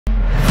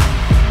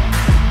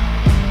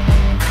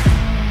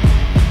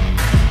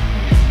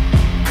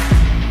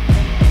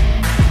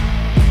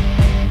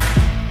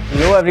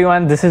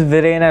everyone, this is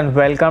Viren and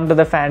welcome to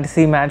the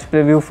fantasy match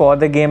preview for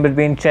the game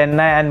between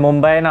Chennai and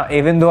Mumbai. Now,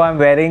 even though I'm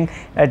wearing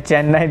a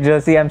Chennai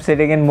jersey, I'm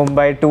sitting in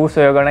Mumbai too,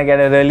 so you're gonna get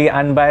a really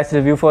unbiased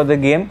review for the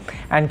game.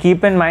 And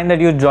keep in mind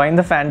that you join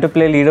the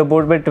Fan2Play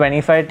leaderboard with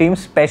 25 teams,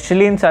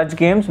 especially in such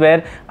games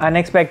where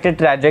unexpected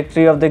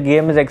trajectory of the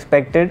game is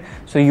expected.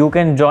 So you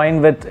can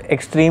join with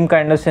extreme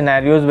kind of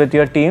scenarios with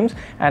your teams,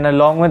 and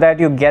along with that,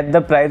 you get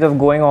the prize of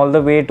going all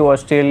the way to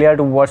Australia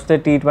to watch the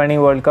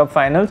T20 World Cup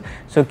finals.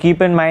 So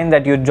keep in mind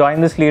that you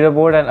join this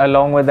leaderboard, and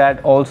along with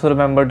that, also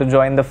remember to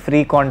join the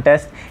free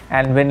contest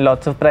and win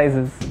lots of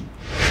prizes.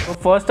 So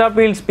first up,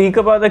 we'll speak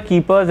about the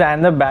keepers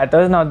and the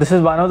batters. Now, this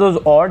is one of those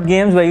odd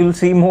games where you'll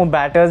see more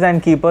batters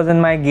and keepers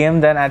in my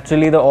game than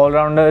actually the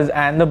all-rounders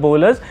and the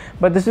bowlers.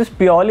 But this is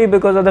purely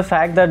because of the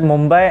fact that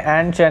Mumbai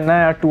and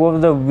Chennai are two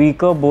of the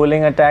weaker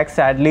bowling attacks,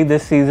 sadly,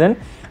 this season.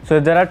 So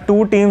if there are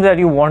two teams that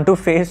you want to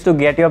face to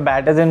get your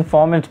batters in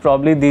form, it's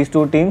probably these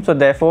two teams. So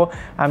therefore,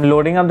 I'm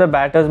loading up the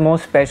batters more,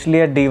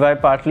 especially at DY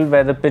Patil,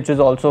 where the pitch is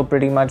also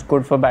pretty much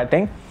good for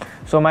batting.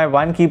 So my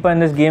one keeper in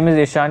this game is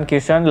Ishan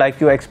Kishan,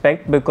 like you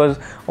expect, because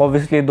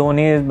obviously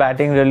Dhoni is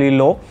batting really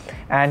low,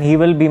 and he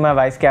will be my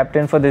vice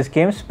captain for this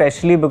game,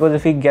 especially because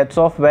if he gets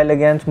off well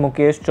against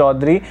Mukesh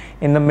Chaudhary,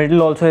 in the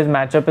middle also his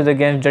matchup is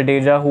against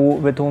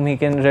Jadeja, with whom he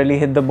can really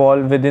hit the ball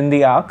within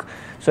the arc.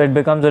 So it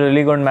becomes a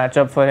really good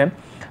matchup for him.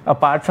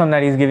 Apart from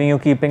that, he's giving you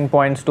keeping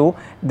points too.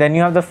 Then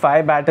you have the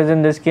five batters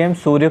in this game.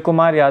 Surya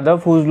Kumar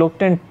Yadav, who's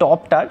looked in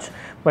top touch,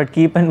 but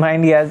keep in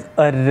mind he has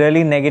a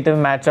really negative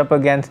matchup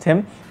against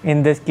him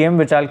in this game,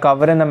 which I'll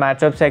cover in the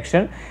matchup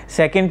section.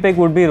 Second pick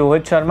would be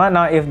Rohit Sharma.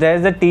 Now, if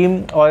there's a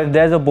team or if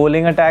there's a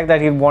bowling attack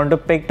that he'd want to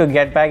pick to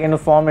get back into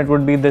form, it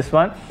would be this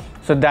one.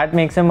 So that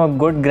makes him a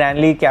good Grand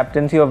League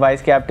captaincy or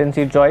vice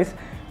captaincy choice.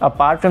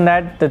 Apart from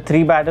that, the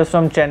three batters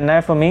from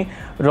Chennai for me,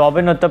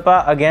 Robin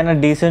Uthappa, again a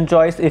decent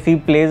choice. If he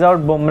plays out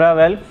Bumrah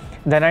well,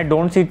 then I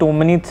don't see too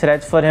many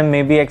threats for him,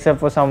 maybe except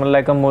for someone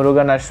like a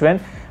Murugan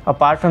Ashwin.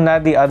 Apart from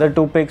that, the other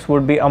two picks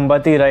would be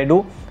Ambati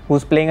Rayudu,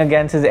 who's playing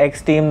against his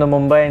ex-team, the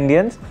Mumbai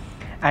Indians.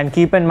 And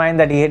keep in mind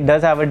that he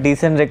does have a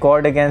decent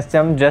record against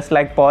them, just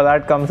like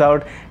Pollard comes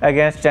out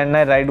against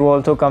Chennai, Rayudu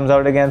also comes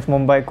out against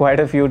Mumbai quite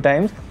a few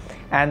times.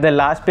 And the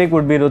last pick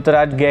would be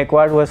Ruturaj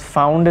Gaikwad, who has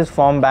found his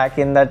form back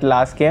in that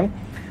last game.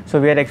 So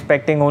we are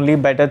expecting only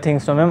better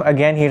things from him.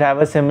 Again, he'd have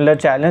a similar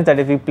challenge that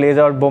if he plays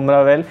out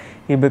Bumrah well,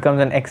 he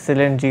becomes an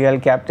excellent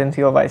GL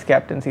captaincy or vice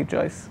captaincy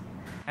choice.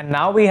 And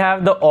now we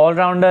have the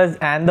all-rounders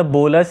and the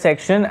bowlers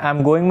section.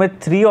 I'm going with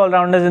three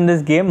all-rounders in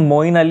this game.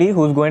 Moeen Ali,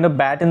 who's going to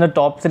bat in the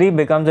top three,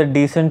 becomes a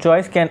decent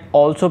choice. Can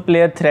also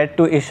play a threat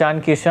to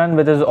Ishan Kishan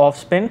with his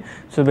off-spin,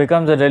 so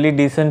becomes a really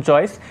decent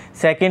choice.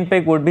 Second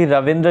pick would be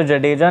Ravindra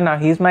Jadeja. Now,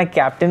 he's my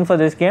captain for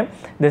this game.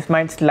 This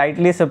might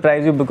slightly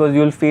surprise you because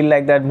you'll feel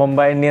like that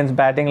Mumbai Indians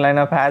batting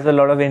lineup has a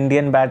lot of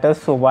Indian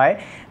batters. So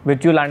why?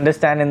 Which you'll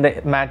understand in the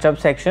matchup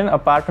section.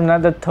 Apart from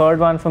that, the third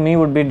one for me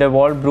would be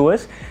Devol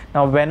Brewis.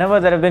 Now, whenever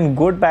there have been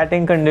good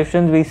batting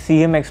conditions, we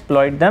see him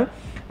exploit them.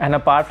 And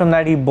apart from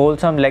that, he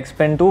bowls some leg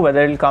spin too.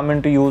 Whether it'll come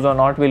into use or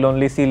not, we'll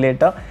only see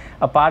later.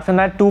 Apart from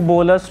that, two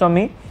bowlers from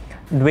me.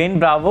 Dwayne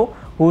Bravo,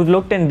 who's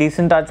looked in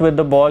decent touch with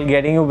the ball,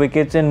 getting you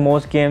wickets in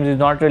most games. He's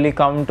not really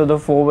come to the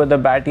fore with the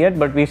bat yet,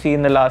 but we see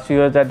in the last few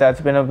years that that's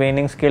been a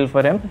waning skill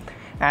for him.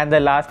 And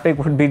the last pick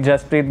would be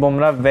Jasprit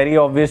Bumrah. Very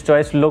obvious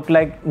choice. Looked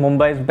like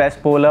Mumbai's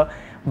best bowler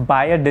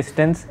by a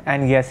distance.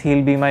 And yes,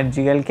 he'll be my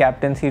GL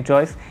captaincy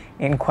choice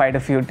in quite a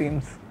few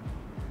teams.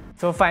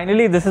 So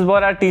finally, this is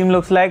what our team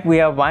looks like. We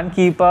have one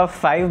keeper,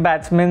 five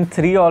batsmen,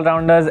 three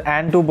all-rounders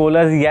and two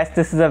bowlers. Yes,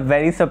 this is a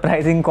very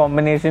surprising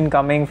combination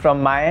coming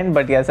from my end.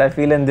 But yes, I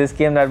feel in this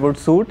game that would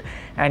suit.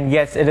 And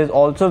yes, it is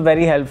also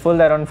very helpful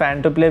that on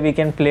Fan2Play we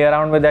can play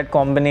around with that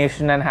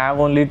combination and have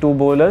only two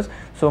bowlers.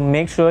 So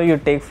make sure you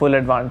take full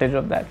advantage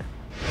of that.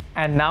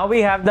 And now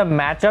we have the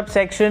matchup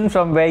section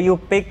from where you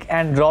pick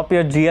and drop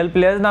your GL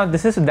players. Now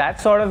this is that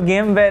sort of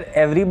game where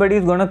everybody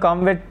is going to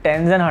come with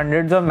tens and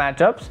hundreds of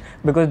matchups,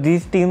 because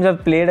these teams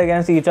have played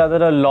against each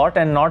other a lot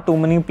and not too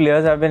many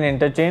players have been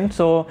interchanged.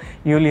 So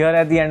you'll hear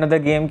at the end of the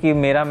game ki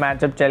mera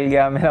matchup chal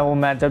gaya, mera wo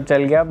matchup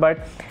chal gaya. But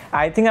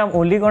I think I'm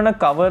only going to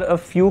cover a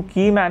few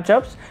key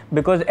matchups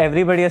because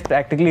everybody has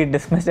practically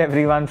dismissed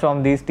everyone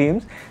from these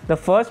teams. The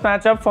first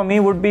matchup for me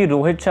would be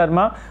Rohit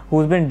Sharma,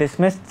 who's been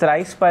dismissed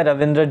thrice by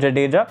Ravindra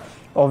Jadeja.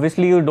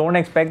 Obviously, you don't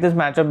expect this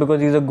matchup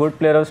because he's a good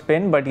player of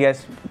spin, but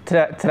yes,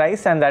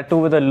 thrice, and that too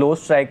with a low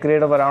strike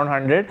rate of around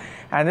 100.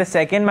 And the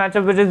second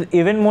matchup, which is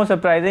even more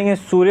surprising,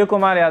 is Surya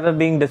Kumar Yadav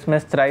being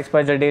dismissed thrice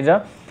by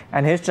Jadeja,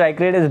 and his strike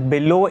rate is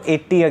below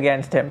 80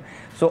 against him.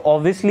 So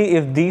obviously,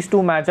 if these two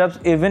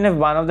matchups, even if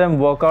one of them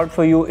work out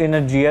for you in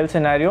a GL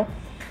scenario,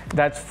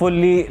 that's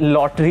fully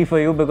lottery for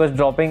you, because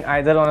dropping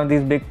either one of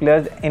these big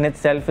players in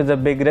itself is a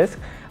big risk.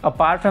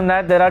 Apart from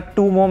that, there are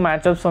two more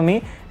matchups for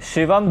me.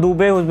 Shivam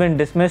Dube, who's been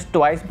dismissed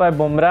twice by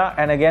Bumrah,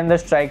 and again the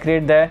strike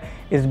rate there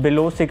is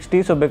below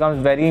 60, so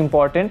becomes very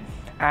important.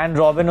 and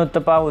Robin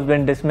Uthappa, who's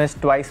been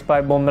dismissed twice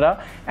by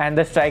Bumrah, and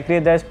the strike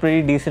rate there is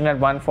pretty decent at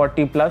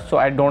 140 plus, so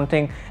I don't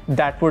think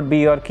that would be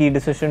your key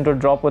decision to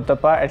drop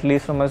Uthappa, at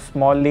least from a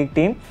small league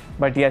team.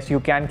 But yes, you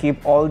can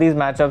keep all these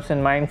matchups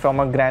in mind from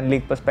a grand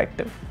league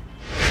perspective.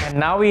 And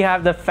now we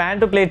have the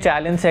Fan2Play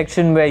challenge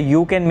section, where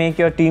you can make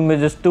your team with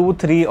just 2,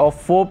 3 or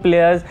 4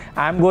 players.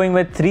 I'm going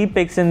with 3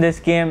 picks in this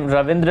game.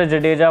 Ravindra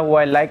Jadeja,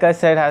 who like I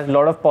said, has a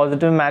lot of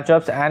positive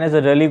matchups and is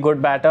a really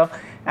good batter.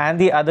 And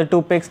the other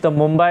 2 picks, the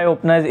Mumbai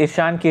openers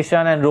Ishan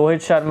Kishan and Rohit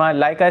Sharma.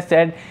 Like I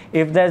said,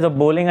 if there's a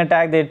bowling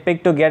attack they'd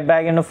pick to get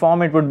back into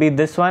form, it would be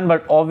this one.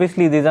 But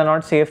obviously these are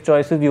not safe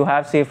choices. You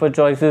have safer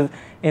choices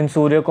in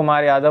Surya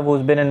Kumar Yadav,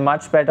 who's been in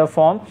much better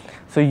form.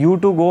 So you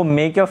two go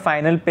make your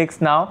final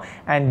picks now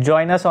and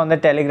join us on the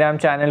Telegram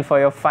channel for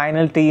your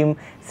final team,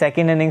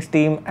 second innings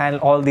team and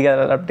all the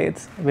other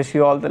updates. Wish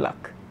you all the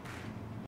luck.